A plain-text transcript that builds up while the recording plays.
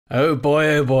Oh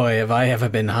boy, have I ever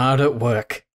been hard at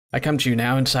work. I come to you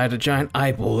now inside a giant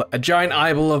eyeball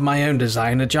of my own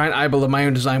design,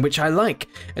 which I like,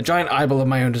 a giant eyeball of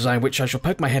my own design which I shall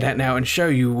poke my head at now and show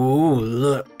you. Ooh,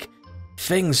 look.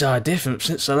 Things are different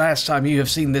since the last time you have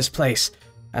seen this place.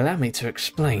 Allow me to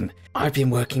explain. I've been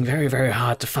working very, very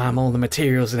hard to farm all the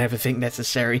materials and everything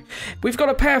necessary. We've got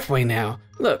a pathway now.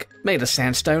 Look, made of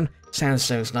sandstone.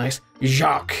 Sandstone's nice.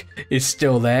 Jacques is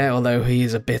still there, although he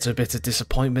is a bitter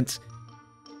disappointment.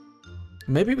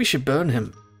 Maybe we should burn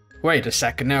him. Wait a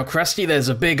second now, Crusty, there's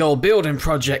a big old building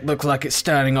project looks like it's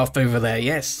starting off over there,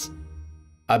 yes?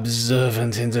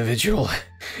 Observant individual.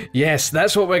 Yes,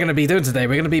 that's what we're going to be doing today.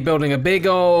 We're going to be building a big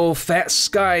old fat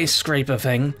skyscraper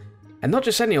thing. And not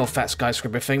just any old fat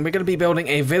skyscraper thing, we're going to be building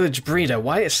a village breeder.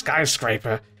 Why a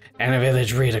skyscraper and a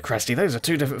village breeder, Crusty? Those are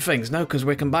two different things. No, because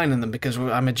we're combining them because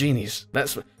I'm a genius.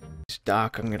 It's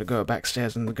dark. I'm going to go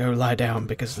backstairs and go lie down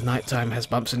because the nighttime has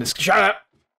bumps in its... Shut up!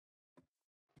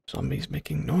 Zombies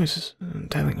making noises, I'm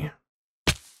telling you.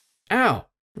 Ow!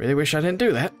 Really wish I didn't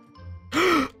do that.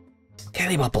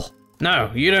 Kelly Bubble.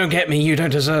 No, you don't get me, you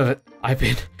don't deserve it. I've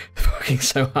been working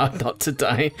so hard not to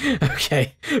die.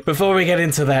 Okay, before we get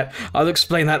into that, I'll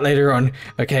explain that later on.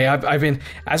 Okay, I've been,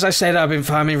 as I said, I've been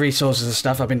farming resources and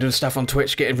stuff. I've been doing stuff on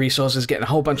Twitch, getting resources, getting a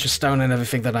whole bunch of stone and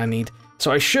everything that I need.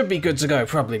 So I should be good to go.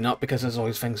 Probably not, because there's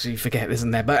always things you forget,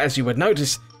 isn't there? But as you would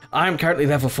notice, I'm currently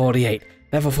level 48.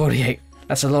 Level 48.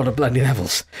 That's a lot of bloody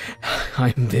levels.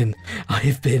 I've been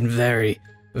very,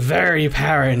 very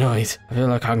paranoid. I feel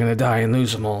like I'm gonna die and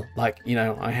lose them all, like, you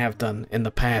know, I have done in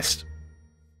the past.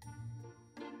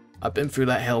 I've been through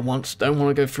that hell once, don't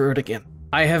want to go through it again.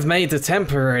 I have made the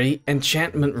temporary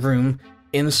enchantment room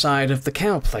inside of the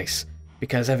cow place,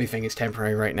 because everything is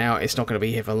temporary right now. It's not going to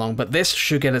be here for long, but this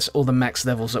should get us all the max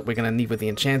levels that we're going to need with the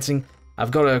enchanting.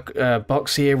 I've got a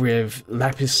box here with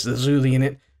lapis lazuli in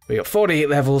it. We got 48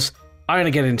 levels. I'm going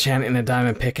to get enchanted in a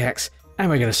diamond pickaxe, and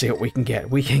we're going to see what we can get.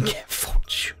 We can get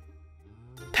fortune.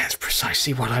 That's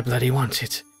precisely what I bloody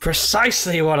wanted.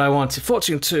 Precisely what I wanted.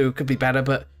 Fortune 2 could be better,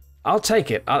 but I'll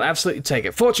take it. I'll absolutely take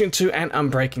it. Fortune 2 and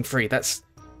Unbreaking 3. That's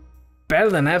better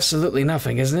than absolutely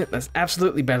nothing, isn't it? That's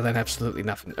absolutely better than absolutely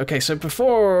nothing. Okay, so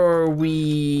before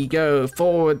we go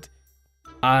forward,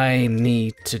 I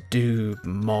need to do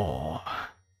more.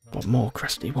 What more,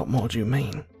 Crusty? What more do you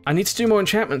mean? I need to do more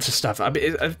enchantments and stuff.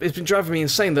 It's been driving me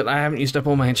insane that I haven't used up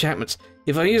all my enchantments.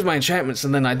 If I use my enchantments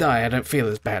and then I die, I don't feel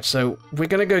as bad. So we're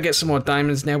gonna go get some more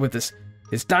diamonds now with this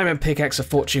diamond pickaxe of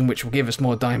fortune, which will give us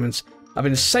more diamonds. I've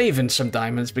been saving some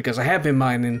diamonds because I have been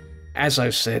mining, as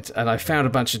I've said, and I found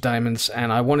a bunch of diamonds,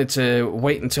 and I wanted to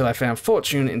wait until I found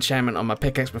fortune enchantment on my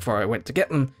pickaxe before I went to get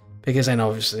them, because then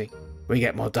obviously we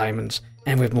get more diamonds,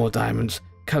 and with more diamonds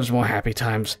comes more happy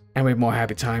times, and with more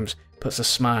happy times puts a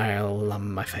smile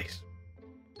on my face.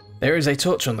 There is a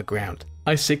torch on the ground.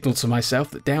 I signaled to myself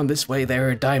that down this way there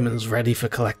are diamonds ready for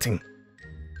collecting.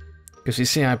 Because you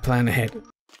see, I plan ahead.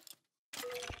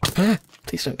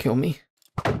 Please don't kill me.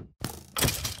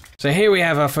 So here we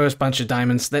have our first bunch of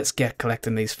diamonds. Let's get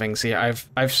collecting these things here.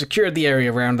 I've secured the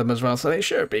area around them as well, so they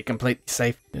should be completely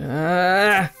safe.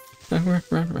 Run.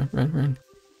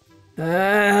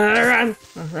 Run.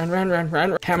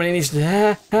 How many needs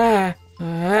to...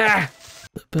 The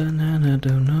banana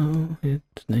don't know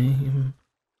its name.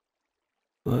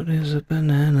 What is a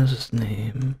banana's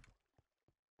name?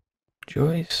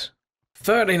 Joyce?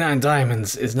 39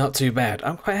 diamonds is not too bad.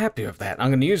 I'm quite happy with that. I'm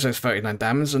going to use those 39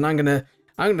 diamonds, and I'm going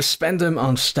to spend them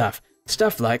on stuff.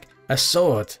 Stuff like a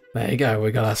sword. There you go,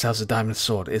 we got ourselves a diamond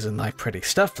sword. Isn't that pretty?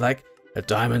 Stuff like a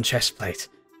diamond chest plate.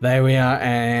 There we are,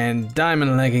 and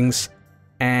diamond leggings,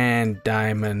 and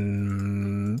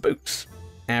diamond boots.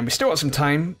 And we still got some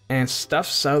time and stuff,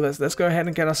 so let's go ahead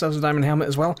and get ourselves a diamond helmet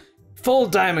as well. Full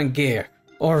diamond gear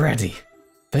already.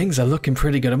 Things are looking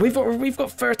pretty good, and we've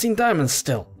got 13 diamonds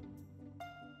still.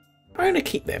 I'm gonna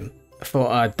keep them. For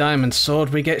our diamond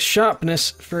sword, we get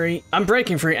sharpness 3,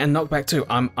 unbreaking 3, and knockback 2.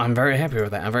 I'm very happy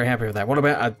with that. I'm very happy with that. What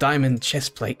about a diamond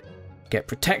chest plate? Get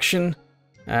protection.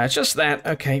 Just that.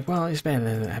 Okay. Well, it's better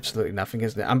than absolutely nothing,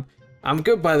 isn't it? I'm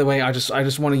good, by the way. I just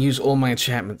want to use all my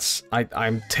enchantments.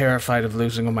 I'm terrified of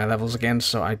losing all my levels again,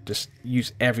 so I just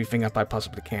use everything up I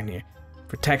possibly can here.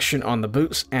 Protection on the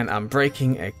boots, and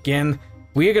unbreaking again.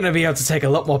 We are gonna be able to take a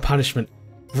lot more punishment.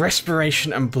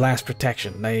 Respiration and blast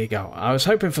protection. There you go. I was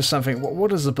hoping for something.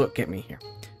 What does the book get me here?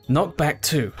 Knockback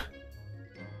 2.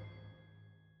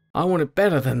 I want it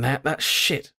better than that. That's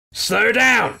shit. Slow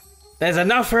down! There's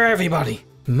enough for everybody.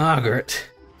 Margaret,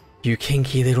 you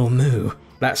kinky little moo.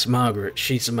 That's Margaret.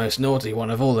 She's the most naughty one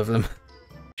of all of them.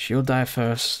 She'll die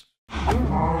first.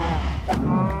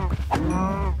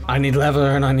 I need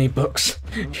leather and I need books.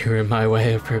 You're in my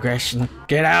way of progression.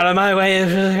 Get out of my way of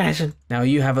progression. Now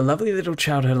you have a lovely little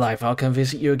childhood life. I'll come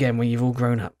visit you again when you've all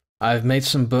grown up. I've made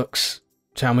some books.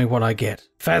 Tell me what I get.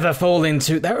 Feather fall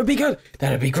into... That would be good.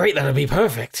 That would be great. That would be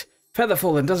perfect. Feather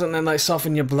falling, doesn't that like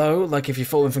soften your blow? Like if you're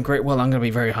falling from great... Well, I'm going to be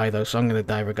very high though, so I'm going to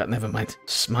die regard. Never mind.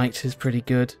 Smite is pretty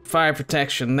good. Fire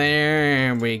protection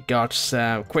there, and we got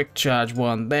some quick charge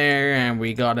one there, and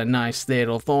we got a nice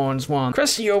little thorns one.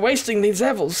 Crusty, you're wasting these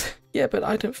levels. Yeah, but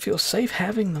I don't feel safe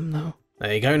having them though.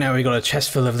 There you go, now we got a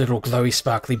chest full of little glowy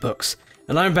sparkly books.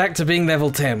 And I'm back to being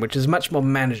level 10, which is much more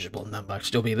manageable number. I'd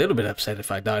still be a little bit upset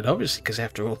if I died, obviously, because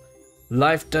after all,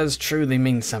 life does truly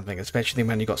mean something, especially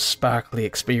when you got sparkly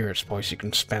experience points you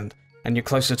can spend. And you're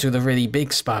closer to the really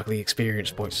big sparkly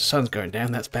experience points. The sun's going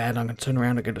down, that's bad, I'm going to turn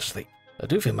around and go to sleep. I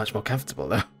do feel much more comfortable,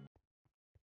 though.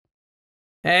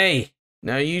 Hey!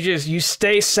 No, you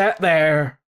stay sat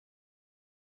there!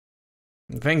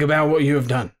 And think about what you have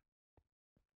done.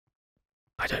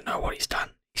 I don't know what he's done.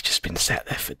 He's just been sat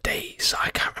there for days. I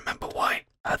can't remember why.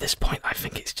 At this point, I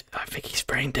think he's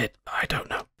brain dead. I don't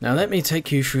know. Now let me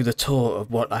take you through the tour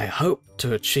of what I hope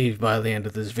to achieve by the end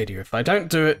of this video. If I don't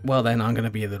do it, well then I'm going to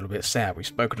be a little bit sad. We've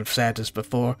spoken of sadness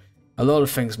before. A lot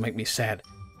of things make me sad.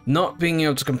 Not being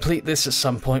able to complete this at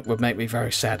some point would make me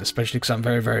very sad, especially because I'm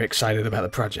very, very excited about the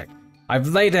project. I've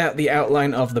laid out the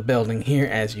outline of the building here.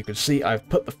 As you can see, I've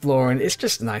put the floor in. It's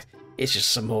just nice. It's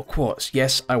just some more quartz.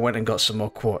 Yes, I went and got some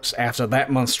more quartz. After that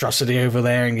monstrosity over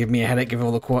there and give me a headache, give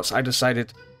all the quartz, I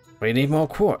decided we need more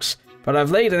quartz. But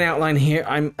I've laid an outline here.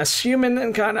 I'm assuming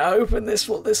and kind of hoping this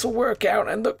will work out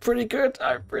and look pretty good.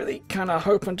 I really kind of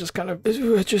hope and just kind of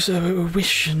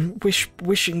wishing,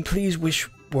 please wish,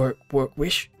 work,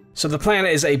 wish. So the plan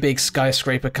is a big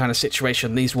skyscraper kind of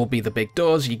situation. These will be the big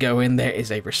doors. You go in, there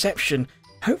is a reception,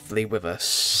 hopefully with a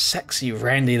sexy,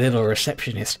 randy little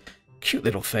receptionist. Cute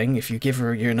little thing. If you give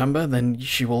her your number, then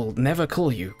she will never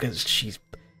call you, because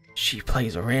she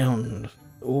plays around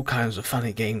all kinds of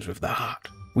funny games with the heart.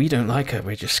 We don't like her,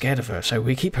 we're just scared of her, so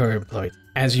we keep her employed.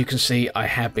 As you can see, I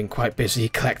have been quite busy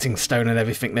collecting stone and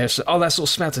everything there, so... Oh, that's all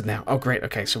smelted now. Oh, great,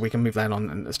 okay, so we can move that on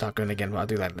and start going again, but I'll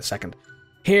do that in a second.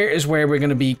 Here is where we're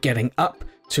going to be getting up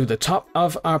to the top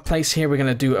of our place here. We're going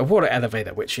to do a water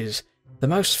elevator, which is the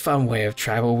most fun way of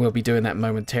travel. We'll be doing that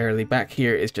momentarily. Back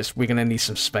here is just, we're going to need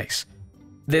some space.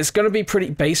 There's going to be pretty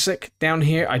basic down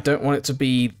here. I don't want it to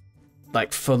be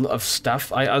like full of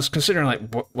stuff. I was considering like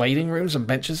waiting rooms and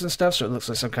benches and stuff, so it looks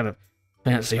like some kind of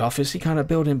fancy office-y kind of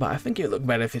building, but I think it'd look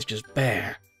better if it's just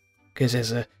bare, because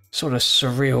there's a sort of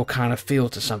surreal kind of feel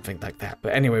to something like that.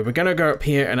 But anyway, we're going to go up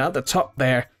here, and at the top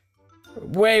there,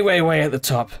 way, way, way at the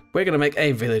top, we're going to make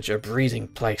a village a breeding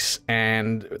place.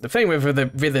 And the thing with the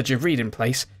village a breeding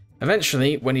place,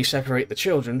 eventually, when you separate the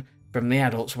children from the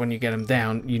adults, when you get them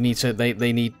down, you need to, they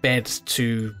need beds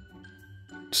to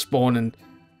spawn and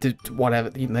do whatever.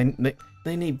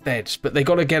 They need beds, but they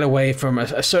got to get away from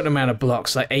a certain amount of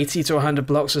blocks, like 80 to 100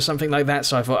 blocks or something like that.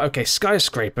 So I thought, okay,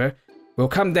 Skyscraper, we'll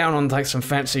come down on like some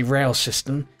fancy rail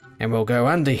system, and we'll go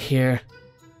under here,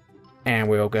 and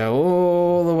we'll go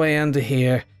all the way under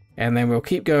here, and then we'll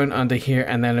keep going under here,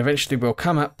 and then eventually we'll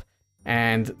come up,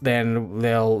 and then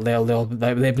they'll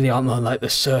be on like the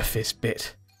surface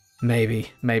bit. Maybe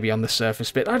on the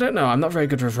surface bit. I don't know. I'm not very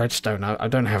good with redstone. I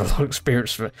don't have a lot of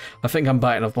experience for it. I think I'm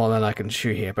biting off more than I can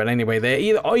chew here. But anyway, they're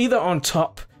either on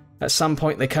top at some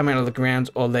point, they come out of the ground,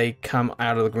 or they come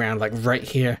out of the ground like right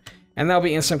here, and they'll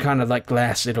be in some kind of like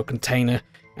glass little container.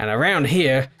 And around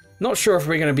here, not sure if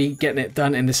we're going to be getting it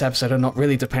done in this episode or not.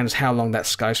 Really depends how long that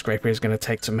skyscraper is going to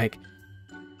take to make.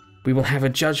 We will have a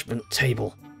judgment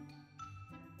table,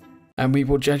 and we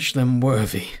will judge them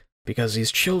worthy, because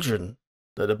these children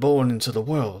that are born into the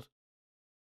world,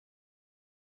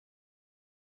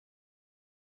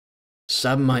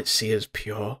 some might see as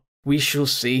pure. We shall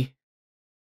see.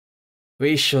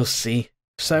 We shall see.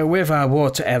 So with our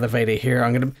water elevator here,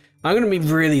 I'm gonna be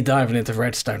really diving into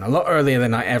redstone a lot earlier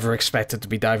than I ever expected to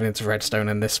be diving into redstone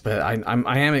in this, but I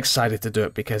am excited to do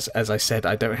it because, as I said,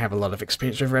 I don't have a lot of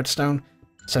experience with redstone,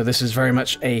 so this is very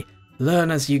much a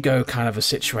learn as you go kind of a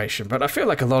situation, but I feel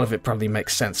like a lot of it probably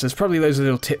makes sense. There's probably those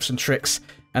little tips and tricks,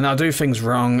 and I'll do things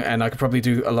wrong, and I could probably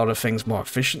do a lot of things more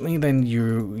efficiently than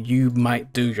you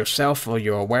might do yourself, or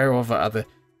you're aware of, or other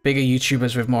bigger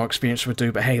YouTubers with more experience would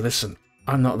do. But hey, listen,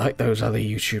 I'm not like those other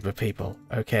YouTuber people,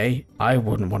 okay? I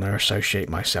wouldn't want to associate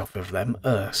myself with them.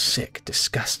 Sick,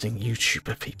 disgusting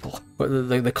YouTuber people. But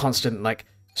the constant, like,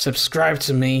 subscribe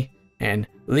to me, and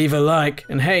leave a like.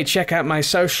 And hey, check out my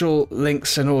social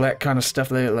links and all that kind of stuff.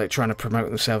 They're like trying to promote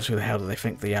themselves. Who the hell do they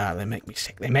think they are? They make me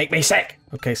sick. They make me sick!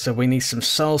 Okay, so we need some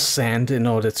soul sand in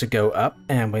order to go up,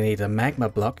 and we need a magma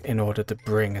block in order to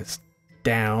bring us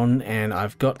down. And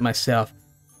I've got myself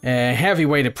a heavy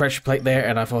weighted pressure plate there,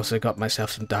 and I've also got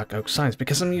myself some dark oak signs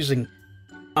because I'm using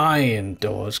iron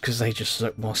doors because they just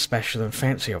look more special and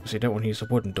fancy. Obviously, don't want to use the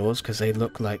wooden doors because they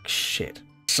look like shit.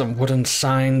 Some wooden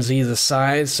signs either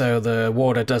side so the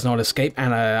water does not escape,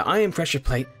 and an iron pressure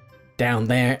plate down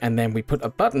there, and then we put a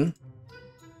button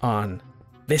on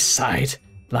this side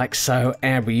like so,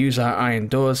 and we use our iron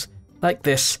doors like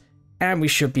this, and we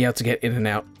should be able to get in and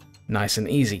out nice and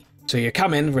easy. So you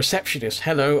come in, receptionist,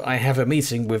 hello, I have a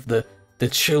meeting with the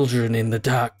children in the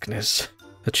darkness.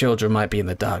 The children might be in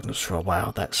the darkness for a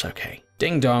while, that's okay.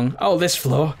 Ding dong. Oh, this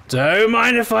floor. Don't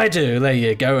mind if I do. There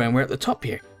you go, and we're at the top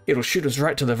here. It'll shoot us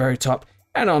right to the very top,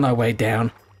 and on our way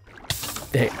down.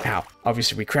 There, ow.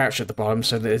 Obviously, we crouch at the bottom,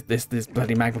 so this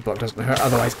bloody magma block doesn't hurt.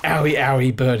 Otherwise, owie,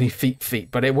 owie, burny feet.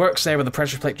 But it works there with the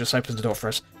pressure plate, just opens the door for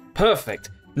us.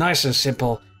 Perfect. Nice and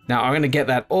simple. Now, I'm going to get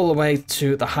that all the way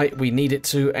to the height we need it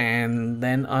to, and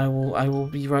then I will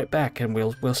be right back, and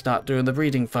we'll start doing the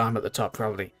breeding farm at the top,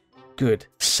 probably. Good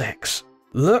sex.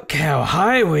 Look how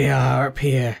high we are up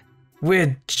here.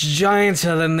 We're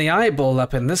gianter than the eyeball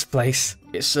up in this place.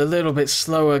 It's a little bit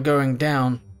slower going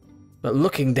down, but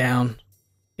looking down,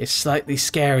 it's slightly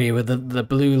scary with the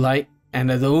blue light and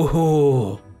the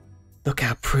ooh. Look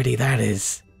how pretty that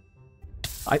is.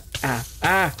 I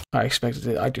expected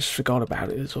it. I just forgot about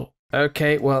it is all.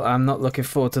 Okay, well, I'm not looking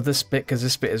forward to this bit because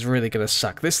this bit is really gonna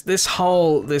suck. This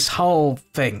whole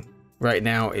thing right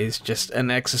now is just an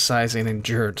exercise in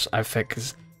endurance, I think,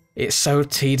 because it's so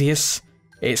tedious.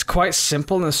 It's quite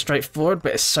simple and straightforward,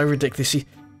 but it's so ridiculously...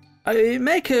 I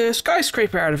make a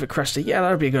skyscraper out of it, Crusty. Yeah, that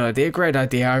would be a good idea. Great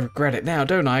idea. I regret it now,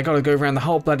 don't I? I gotta go around the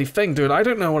whole bloody thing, dude. I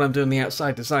don't know what I'm doing the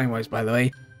outside design-wise, by the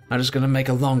way. I'm just gonna make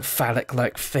a long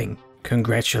phallic-like thing.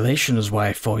 Congratulations,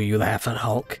 wife, for you there,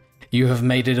 Hulk. You have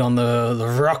made it on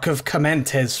the Rock of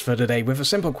Comentes for today with a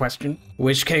simple question.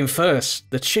 Which came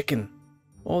first, the chicken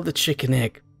or the chicken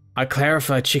egg? I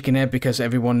clarify chicken egg because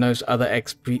everyone knows other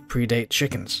eggs predate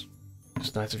chickens.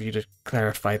 It's nice of you to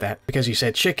clarify that. Because you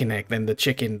said chicken egg, then the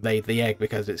chicken laid the egg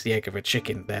because it's the egg of a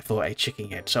chicken, therefore a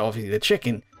chicken egg. So obviously the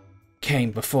chicken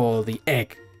came before the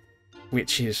egg,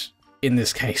 which is, in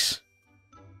this case,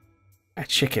 a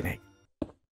chicken egg.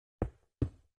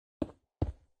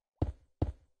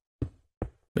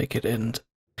 Make it end.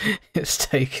 It's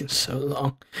taking so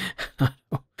long.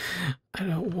 I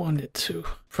don't want it to.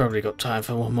 Probably got time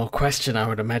for one more question, I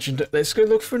would imagine. Let's go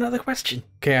look for another question.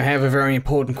 Okay, I have a very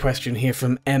important question here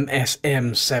from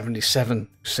MSM77, who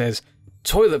says,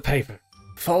 toilet paper,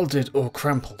 folded or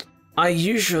crumpled? I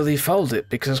usually fold it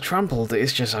because crumpled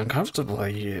is just uncomfortable.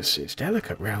 It's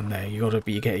delicate round there. You gotta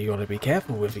be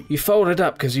careful with it. You fold it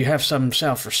up because you have some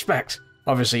self-respect.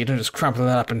 Obviously, you don't just crumple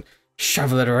it up and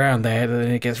shovel it around there,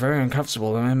 then it gets very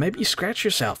uncomfortable, and then maybe you scratch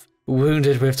yourself.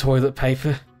 Wounded with toilet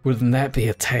paper? Wouldn't that be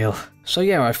a tale? So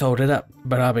yeah, I fold it up,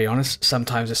 but I'll be honest,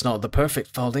 sometimes it's not the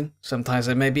perfect folding. Sometimes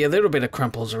there may be a little bit of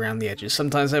crumples around the edges.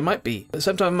 Sometimes there might be.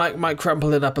 Sometimes I might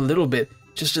crumple it up a little bit,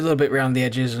 just a little bit around the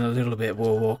edges and a little bit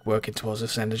working towards the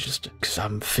center, just because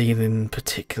I'm feeling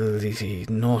particularly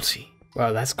naughty.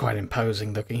 Well, that's quite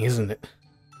imposing looking, isn't it?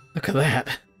 Look at that.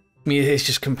 I mean, it's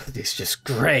just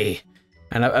grey.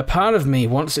 And a part of me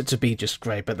wants it to be just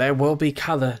grey, but there will be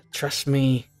colour. Trust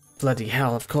me. Bloody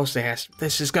hell, of course there has.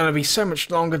 This is going to be so much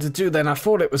longer to do than I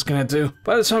thought it was going to do.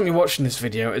 By the time you're watching this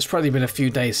video, it's probably been a few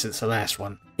days since the last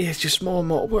one. It's just more and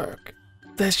more work.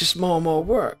 There's just more and more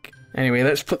work. Anyway,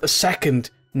 let's put the second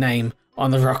name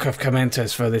on the Rock of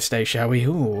Comentes for this day, shall we?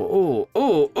 Ooh.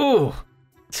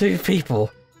 2 people.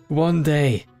 1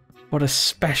 day. What a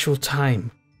special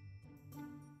time.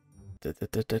 It's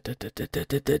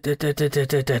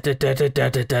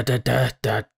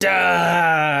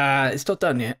not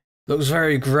done yet. Looks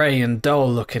very grey and dull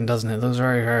looking, doesn't it? Looks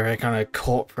very, very kind of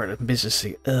corporate and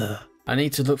businessy. Ugh. I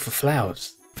need to look for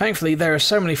flowers. Thankfully, there are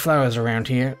so many flowers around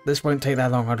here. This won't take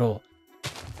that long at all.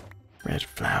 Red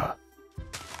flower.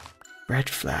 Red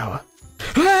flower.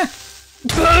 Ah!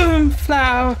 Boom!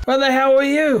 Flower! What the hell were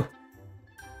you?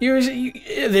 You're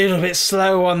a little bit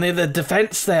slow on the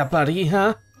defense there, buddy,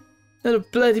 huh? Little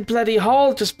bloody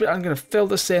hole. I'm gonna fill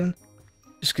this in.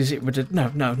 Just because it would.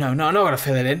 No, I'm not gonna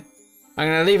fill it in. I'm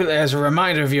gonna leave it there as a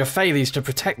reminder of your failures to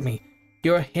protect me.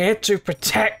 You're here to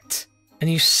protect, and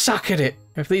you suck at it.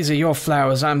 If these are your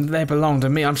flowers, they belong to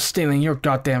me. I'm stealing your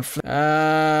goddamn flowers.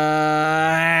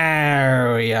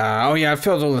 There we are. Oh yeah, I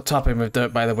filled all the top in with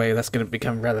dirt, by the way. That's gonna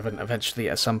become relevant eventually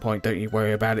at some point. Don't you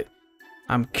worry about it.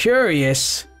 I'm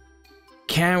curious,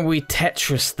 can we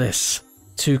Tetris this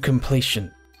to completion?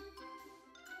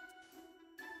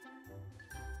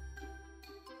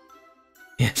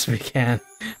 Yes, we can.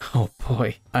 Oh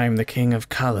boy, I'm the king of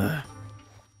color,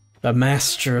 the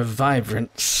master of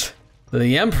vibrance,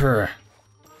 the emperor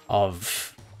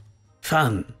of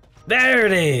fun. There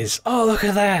it is! Oh, look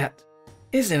at that!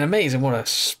 Isn't it amazing what a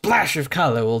splash of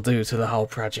color will do to the whole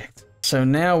project? So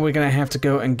now we're gonna have to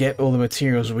go and get all the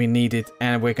materials we needed,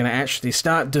 and we're gonna actually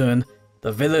start doing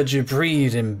the villager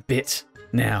breeding bit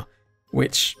now,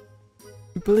 which,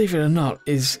 believe it or not,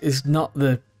 is not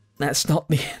the... that's not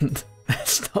the end.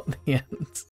 That's not the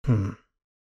end.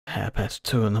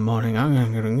 2:30 in the morning. I'm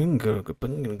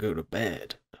gonna go to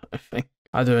bed. I think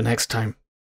I'll do it next time.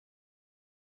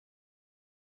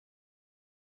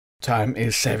 Time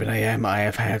is 7 AM. I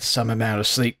have had some amount of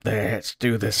sleep there. Let's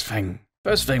do this thing.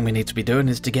 First thing we need to be doing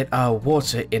is to get our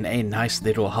water in a nice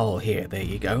little hole here. There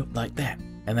you go, like that.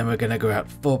 And then we're gonna go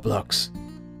out 4 blocks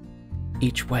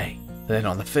each way. Then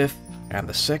on the 5th and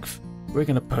the 6th, we're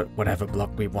gonna put whatever block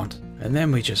we want. And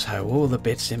then we just hoe all the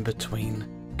bits in between.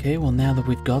 Okay, well now that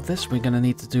we've got this, we're gonna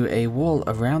need to do a wall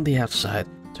around the outside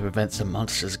to prevent some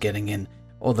monsters getting in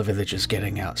or the villagers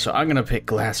getting out. So I'm gonna pick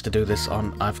glass to do this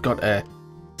on. I've got a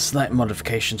slight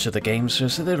modification to the game, so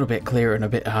it's a little bit clearer and a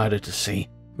bit harder to see,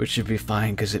 which should be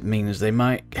fine because it means they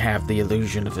might have the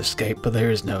illusion of escape, but there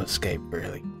is no escape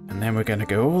really. And then we're going to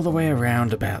go all the way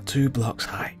around about 2 blocks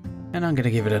high. And I'm going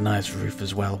to give it a nice roof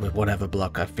as well with whatever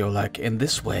block I feel like. In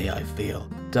this way I feel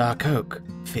dark oak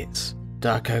fits.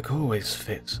 Dark oak always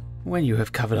fits. When you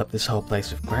have covered up this whole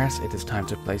place with grass, it is time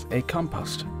to place a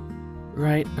composter.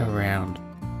 Right around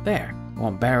there.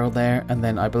 1 barrel there, and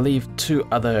then I believe 2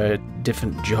 other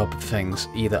different job things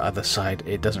either other side.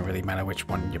 It doesn't really matter which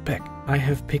one you pick. I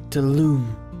have picked a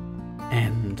loom,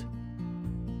 and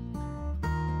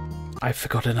I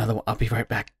forgot another one. I'll be right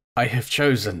back. I have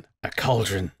chosen a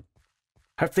cauldron.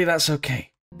 Hopefully that's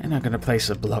okay. And I'm going to place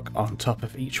a block on top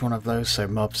of each one of those so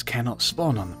mobs cannot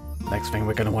spawn on them. Next thing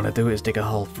we're going to want to do is dig a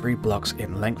hole 3 blocks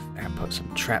in length and put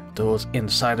some trapdoors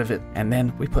inside of it, and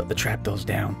then we put the trapdoors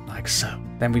down like so.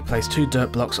 Then we place 2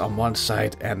 dirt blocks on one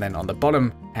side, and then on the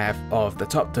bottom half of the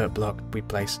top dirt block we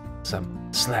place some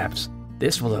slabs.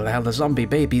 This will allow the zombie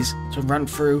babies to run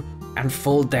through and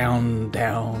fall down,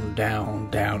 down,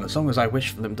 down, down, as long as I wish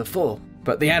for them to fall.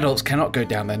 But the adults cannot go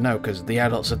down there, no, because the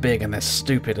adults are big and they're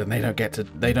stupid and they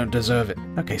don't deserve it.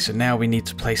 Okay, so now we need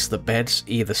to place the beds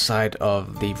either side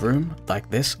of the room,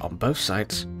 like this, on both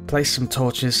sides. Place some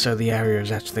torches so the area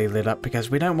is actually lit up,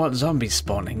 because we don't want zombies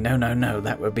spawning. No, no, no,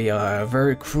 that would be a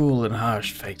very cruel and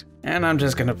harsh fate. And I'm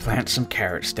just gonna plant some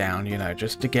carrots down, you know,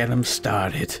 just to get them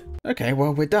started. Okay,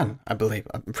 well, we're done, I believe.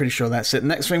 I'm pretty sure that's it.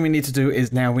 Next thing we need to do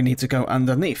is now we need to go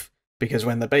underneath. Because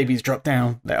when the babies drop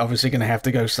down, they're obviously going to have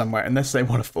to go somewhere, unless they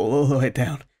want to fall all the way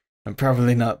down. And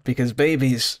probably not, because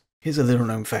babies... Here's a little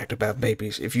known fact about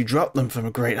babies. If you drop them from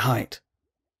a great height...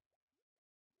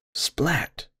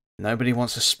 Splat. Nobody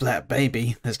wants a splat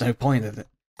baby. There's no point in it.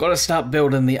 Gotta start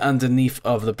building the underneath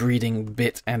of the breeding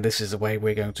bit, and this is the way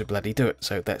we're going to bloody do it.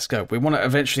 So let's go. We want to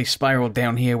eventually spiral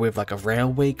down here with like a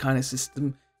railway kind of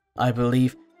system, I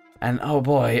believe. And oh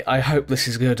boy, I hope this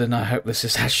is good, and I hope this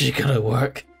is actually going to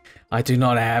work. I do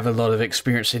not have a lot of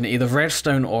experience in either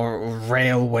redstone or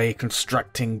railway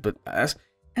constructing, but that's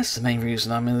the main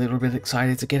reason I'm a little bit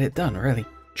excited to get it done, really.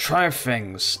 Try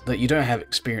things that you don't have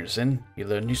experience in, you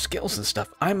learn new skills and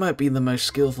stuff. I might be the most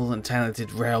skillful and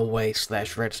talented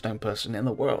railway/redstone person in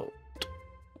the world.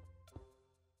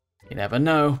 You never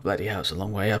know. Bloody hell, it's a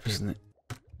long way up, isn't it?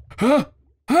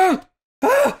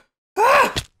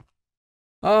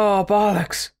 Oh,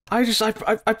 bollocks. I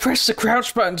pressed the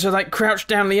crouch button to, like, crouch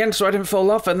down the end so I didn't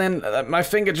fall off, and then my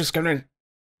finger just got in.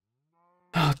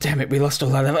 Oh, damn it, we lost all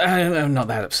that level. I'm not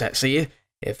that upset. See,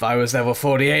 if I was level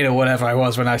 48 or whatever I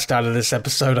was when I started this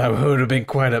episode, I would have been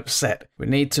quite upset. We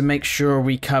need to make sure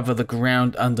we cover the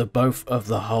ground under both of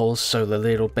the holes so the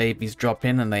little babies drop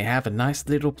in and they have a nice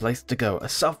little place to go. A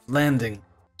soft landing.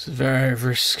 It's a very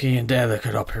risky and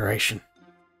delicate operation.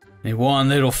 And one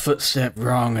little footstep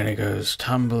wrong and it goes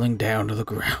tumbling down to the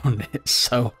ground. It's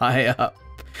so high up.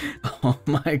 Oh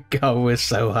my god, we're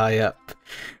so high up.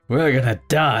 We're gonna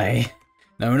die.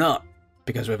 No, we're not.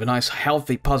 Because with a nice,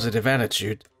 healthy, positive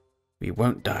attitude, we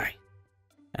won't die.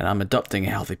 And I'm adopting a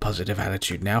healthy, positive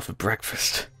attitude now for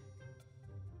breakfast.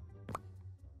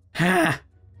 Ha!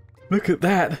 Look at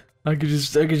that. I could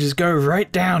just go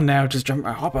right down now. Just jump,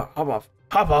 hop off, hop off.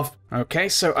 Hop off! Okay,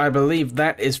 so I believe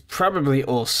that is probably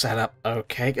all set up.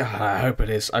 Okay, I hope it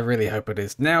is. I really hope it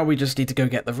is. Now we just need to go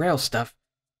get the rail stuff.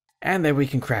 And then we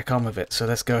can crack on with it. So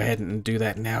let's go ahead and do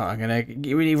that now.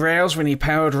 We need rails, we need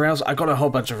powered rails. I got a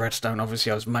whole bunch of redstone.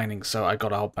 Obviously I was mining, so I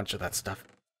got a whole bunch of that stuff.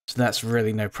 So that's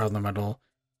really no problem at all.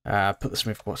 Put the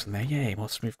smooth quartz in there. Yay, more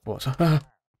smooth quartz.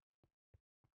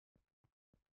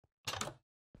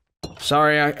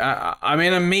 Sorry, I'm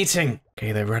in a meeting.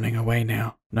 Okay, they're running away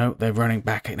now. No, they're running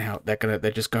back now. They're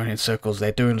just going in circles.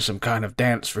 They're doing some kind of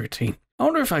dance routine. I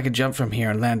wonder if I could jump from here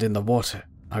and land in the water.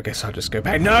 I guess I'll just go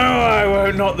back. No, I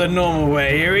won't. Not the normal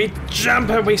way. Here we jump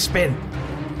and we spin.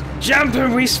 Jump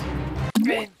and we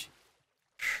spin.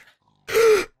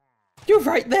 You're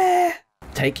right there.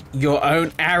 Take your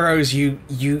own arrows, you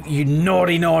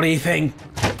naughty thing.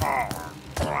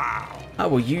 I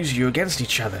will use you against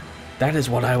each other. That is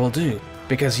what I will do.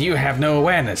 Because you have no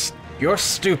awareness. You're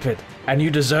stupid, and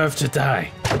you deserve to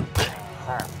die.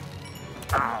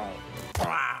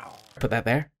 Put that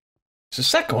there. It's the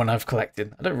second one I've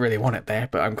collected. I don't really want it there,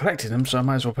 but I'm collecting them, so I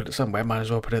might as well put it somewhere. Might as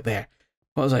well put it there.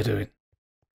 What was I doing?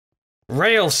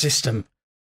 Rail system.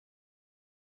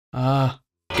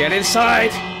 Get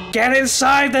inside! Get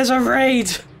inside! There's a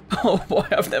raid! Oh boy,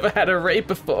 I've never had a raid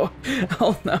before.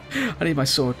 Oh no, I need my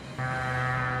sword.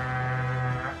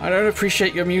 I don't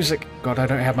appreciate your music. God, I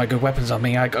don't have my good weapons on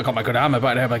me. I got my good armor, but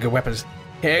I don't have my good weapons.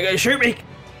 Here, go, shoot me!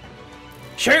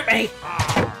 Shoot me!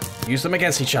 Use them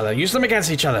against each other. Use them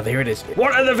against each other. There it is.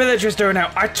 What are the villagers doing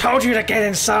now? I told you to get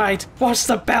inside. What's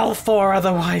the bell for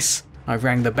otherwise? I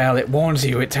rang the bell. It warns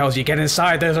you. It tells you get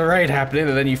inside. There's a raid happening,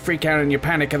 and then you freak out and you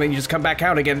panic, and then you just come back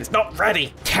out again. It's not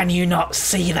ready. Can you not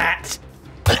see that?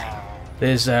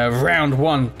 There's round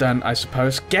one done, I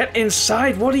suppose. Get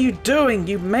inside. What are you doing,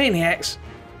 you maniacs?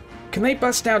 Can they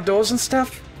bust down doors and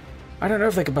stuff? I don't know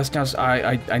if they can bust down.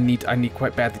 I need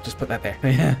quite badly. Just put that there.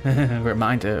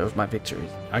 Reminder of my victories.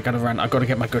 I gotta run. I gotta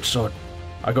get my good sword.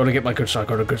 I gotta get my good sword. I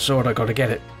got a good sword. I gotta get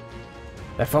it.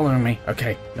 They're following me.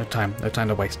 Okay, no time. No time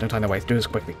to waste. No time to waste. Do this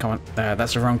quickly. Come on.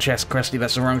 That's the wrong chest, Crusty.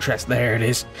 That's the wrong chest. There it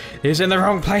is. It's in the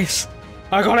wrong place.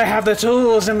 I gotta have the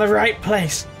tools in the right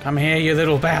place. Come here, you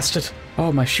little bastard.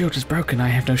 Oh, my shield is broken. I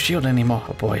have no shield anymore.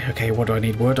 Oh boy. Okay, what do I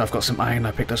need? Wood? I've got some iron.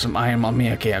 I picked up some iron on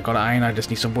me. Okay, I got iron. I just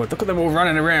need some wood. Look at them all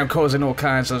running around causing all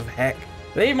kinds of heck.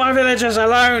 Leave my villagers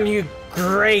alone, you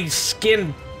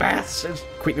grey-skinned bastards.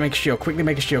 Quickly make a shield. Quickly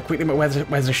make a shield. Quickly make... Where's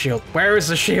the shield? Where is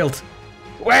the shield?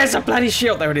 Where's the bloody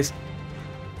shield? There it is.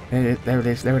 There it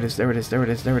is. There it is. There it is. There it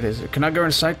is. There it is. Can I go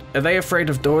inside? Are they afraid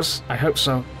of doors? I hope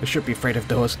so. They should be afraid of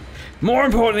doors. More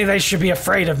importantly, they should be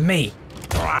afraid of me.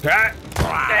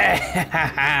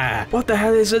 What the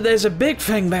hell is it? There's a big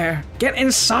thing there. Get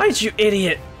inside, you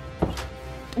idiot.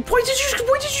 Why did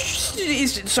you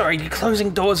sorry, closing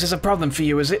doors is a problem for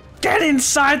you, is it? Get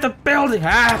inside the building.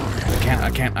 I can't.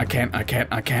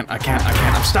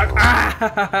 I'm stuck.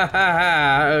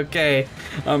 Okay.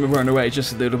 I'm gonna run away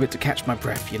just a little bit to catch my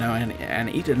breath, you know, and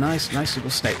eat a nice little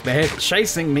steak. They're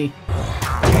chasing me.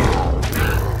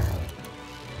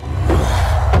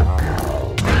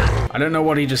 I don't know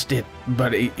what he just did,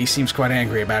 but he seems quite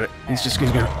angry about it. He's just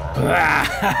going.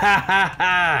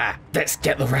 Let's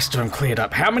get the rest of them cleared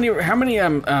up. How many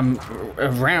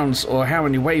rounds or how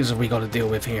many waves have we got to deal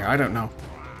with here? I don't know.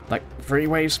 Like 3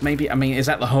 waves, maybe? I mean, is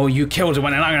that the whole you killed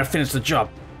one and I'm gonna finish the job?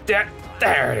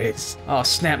 There it is. Oh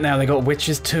snap! Now they got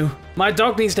witches too. My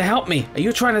dog needs to help me. Are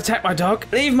you trying to attack my dog?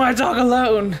 Leave my dog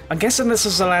alone. I'm guessing this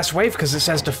is the last wave because it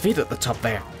says defeat at the top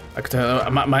there.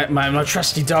 My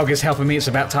trusty dog is helping me. It's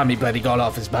about time he bloody got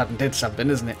off his butt and did something,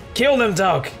 isn't it? Kill them,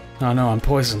 dog! Oh no, I'm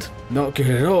poisoned. Not good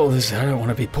at all. I don't want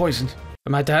to be poisoned.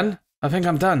 Am I done? I think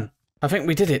I'm done. I think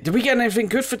we did it. Did we get anything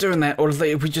good for doing that, or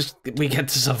did we get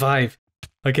to survive?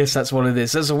 I guess that's what it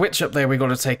is. There's a witch up there we got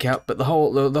to take out, but the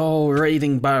whole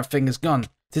raiding bar thing is gone.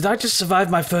 Did I just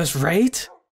survive my first raid?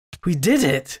 We did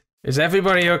it. Is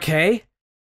everybody okay?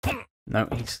 No,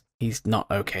 he's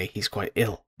not okay. He's quite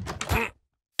ill.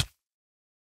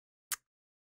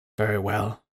 Very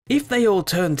well. If they all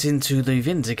turned into the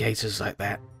Vindicators like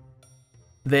that,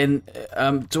 then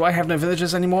do I have no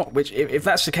villagers anymore? Which, if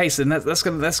that's the case, then that's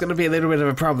gonna be a little bit of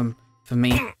a problem for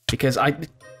me because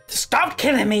stop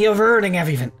killing me! You're ruining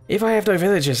everything. If I have no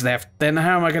villagers left, then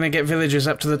how am I gonna get villagers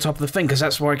up to the top of the thing? Because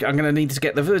that's where I'm gonna need to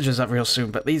get the villagers up real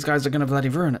soon. But these guys are gonna bloody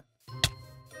ruin it.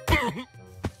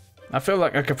 I feel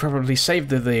like I could probably save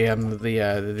the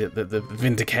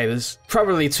Vindicators.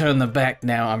 Probably turn them back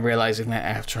now. I'm realizing that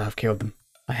after I've killed them.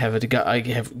 I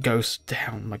have Ghost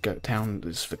Town. My town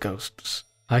is for ghosts.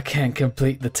 I can't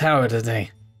complete the tower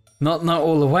today. Not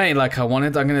all the way like I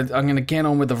wanted. I'm gonna get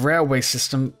on with the railway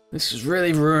system. This has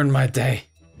really ruined my day.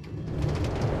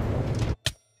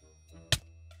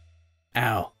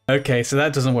 Ow. Okay, so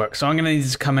that doesn't work. So I'm going to need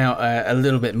to come out a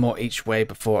little bit more each way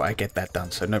before I get that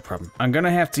done, so no problem. I'm going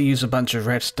to have to use a bunch of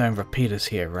redstone repeaters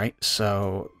here, right?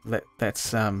 So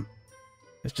let's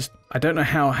it's just, I don't know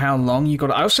how long you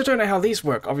got. I also don't know how these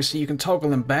work. Obviously, you can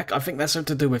toggle them back. I think that's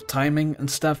something to do with timing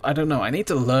and stuff. I don't know. I need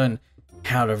to learn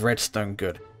how to redstone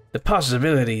good. The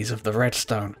possibilities of the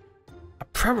redstone are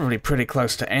probably pretty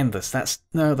close to endless.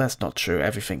 No, that's not true.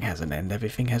 Everything has an end.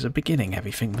 Everything has a beginning.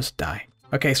 Everything must die.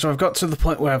 Okay, so I've got to the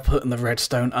point where I'm putting the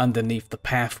redstone underneath the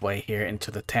pathway here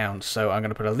into the town. So I'm going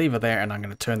to put a lever there and I'm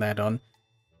going to turn that on.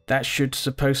 That should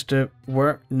supposed to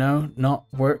work. No, not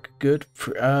work. Good.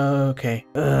 Okay.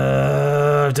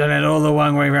 I've done it all the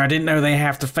wrong way around. I didn't know they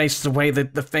have to face the way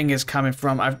that the thing is coming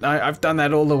from. I've done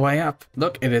that all the way up.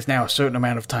 Look, it is now a certain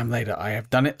amount of time later. I have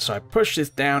done it. So I push this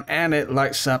down and it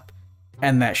lights up.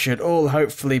 And that should all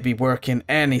hopefully be working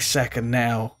any second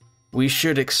now. We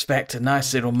should expect a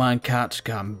nice little minecart to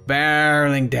come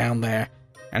barreling down there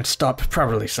and stop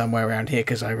probably somewhere around here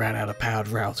because I ran out of powered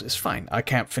rails. It's fine. I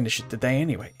can't finish it today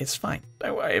anyway. It's fine.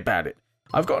 Don't worry about it.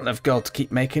 I've got enough gold to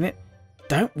keep making it.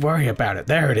 Don't worry about it.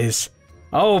 There it is.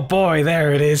 Oh boy,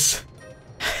 there it is.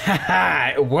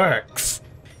 Haha, it works.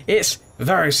 It's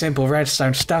very simple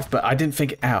redstone stuff, but I didn't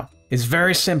think it out. It's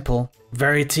very simple,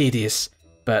 very tedious,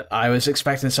 but I was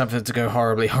expecting something to go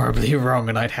horribly, horribly wrong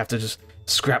and I'd have to just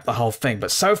scrap the whole thing.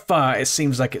 But so far, it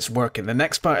seems like it's working. The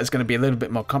next part is going to be a little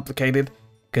bit more complicated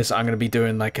because I'm going to be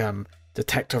doing like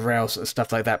detector rails and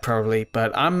stuff like that probably.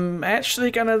 But I'm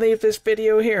actually going to leave this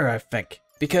video here, I think.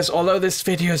 Because although this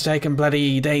video has taken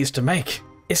bloody days to make,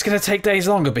 it's going to take days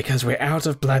longer because we're out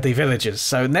of bloody villagers.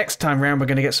 So next time round, we're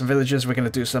going to get some villagers. We're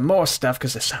going to do some more stuff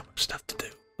because there's so much stuff to do.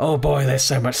 Oh boy, there's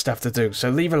so much stuff to do. So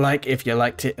leave a like if you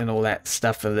liked it and all that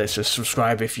stuff. And let's just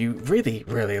subscribe if you really,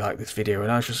 really like this video.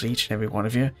 And I shall see each and every one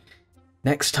of you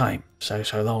next time. So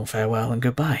long, farewell, and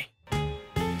goodbye.